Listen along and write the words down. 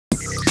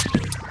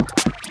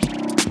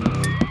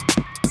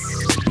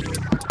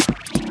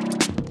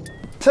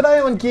Today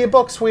on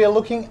Gearbox we are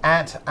looking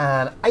at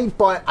an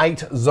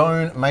 8x8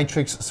 zone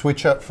matrix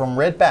switcher from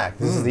Redback.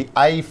 This is the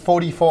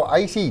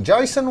A4480.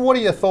 Jason, what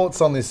are your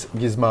thoughts on this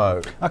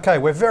gizmo? Okay,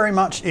 we're very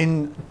much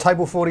in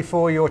table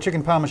 44, your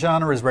chicken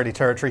parmigiana is ready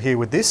territory here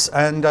with this,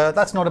 and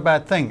that's not a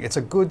bad thing. It's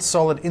a good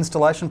solid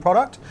installation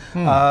product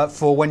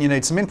for when you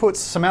need some inputs,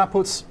 some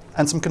outputs,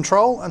 and some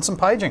control and some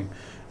paging.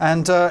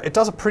 And it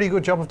does a pretty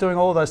good job of doing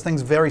all of those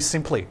things very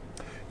simply.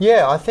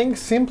 Yeah, I think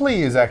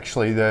simply is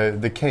actually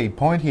the key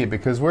point here,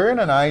 because we're in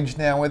an age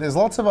now where there's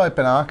lots of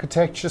open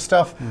architecture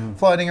stuff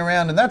floating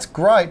around, and that's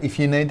great if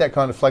you need that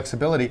kind of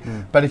flexibility.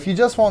 But if you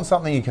just want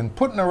something you can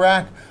put in a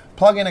rack,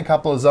 plug in a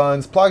couple of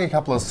zones, plug a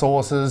couple of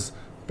sources,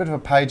 bit of a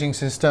paging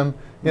system,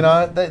 you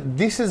know,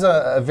 this is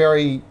a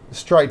very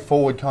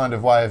straightforward kind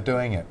of way of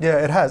doing it.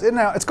 Yeah, it has.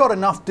 Now, it's got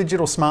enough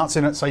digital smarts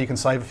in it so you can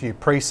save a few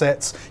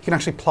presets. You can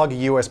actually plug a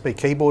USB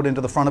keyboard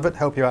into the front of it,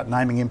 help you out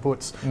naming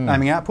inputs,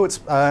 naming outputs,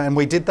 and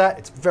we did that.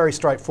 It's very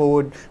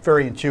straightforward,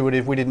 very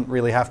intuitive. We didn't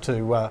really have to,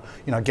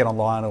 you know, get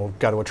online or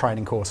go to a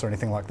training course or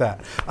anything like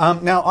that.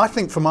 Now, I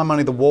think for my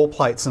money, the wall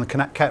plates and the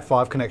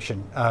Cat5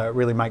 connection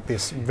really make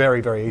this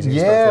very, very easy.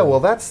 Yeah, well,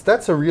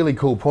 that's a really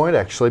cool point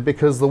actually,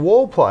 because the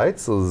wall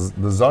plates,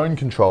 the zone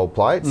control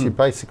plates,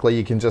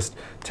 you can just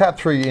tap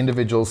through your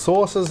individual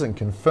sources and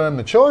confirm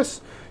the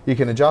choice. You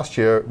can adjust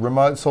your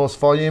remote source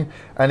volume,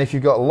 and if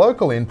you've got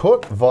local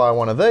input via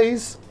one of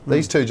these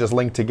two just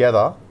link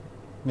together,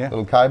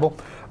 little cable,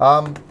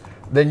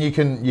 then you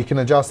can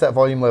adjust that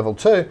volume level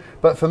too.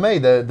 But for me,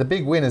 the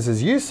big win is,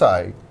 as you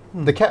say,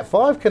 the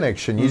Cat5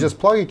 connection. You just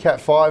plug your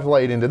Cat5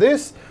 lead into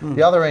this,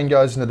 the other end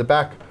goes into the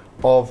back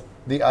of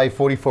the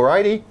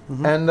A4480,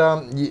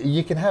 and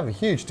you can have a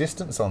huge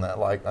distance on that,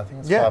 like I think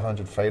it's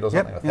 500 feet or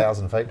something,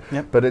 1,000 feet,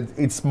 but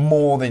it's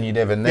more than you'd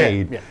ever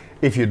need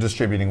if you're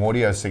distributing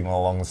audio signal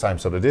along the same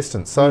sort of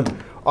distance. So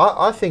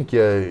I think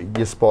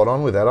you're spot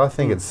on with that. I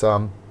think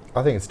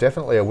it's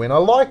definitely a win. I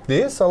like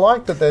this. I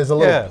like that there's a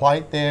little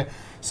plate there.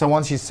 So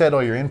once you set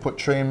all your input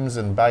trims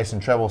and bass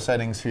and treble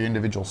settings for your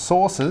individual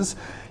sources,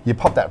 you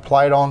pop that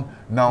plate on,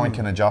 no one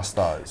can adjust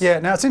those. Yeah,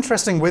 now it's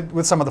interesting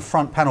with some of the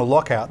front panel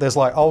lockout, there's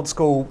like old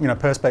school, you know,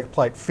 Perspex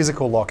plate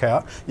physical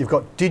lockout. You've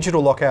got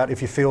digital lockout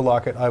if you feel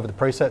like it over the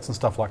presets and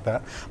stuff like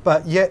that.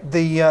 But yet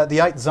the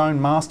 8 zone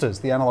masters,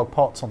 the analog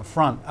pots on the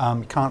front,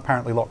 you can't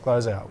apparently lock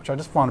those out, which I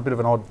just find a bit of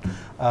an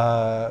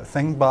odd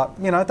thing, but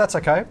you know, that's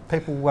okay.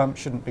 People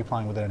shouldn't be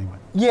playing with it anyway.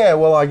 Yeah,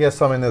 well, I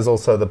guess, I mean, there's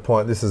also the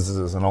point, this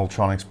is an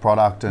Ultronics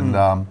product, and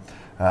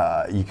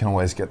you can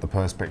always get the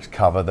Perspex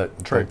cover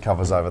that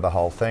covers over the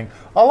whole thing.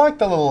 I like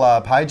the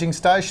little paging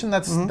station.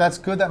 That's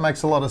good. That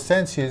makes a lot of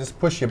sense. You just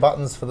push your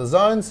buttons for the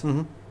zones.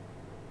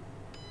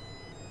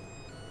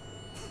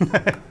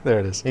 There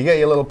it is. You get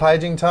your little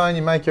paging tone,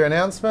 you make your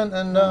announcement,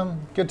 and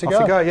good to go.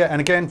 Off you go, yeah.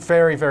 And again,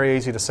 very, very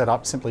easy to set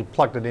up. Simply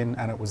plugged it in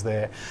and it was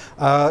there.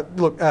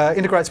 Look,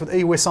 integrates with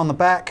eWIS on the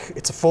back.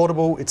 It's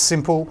affordable, it's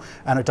simple,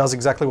 and it does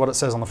exactly what it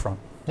says on the front.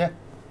 Yeah.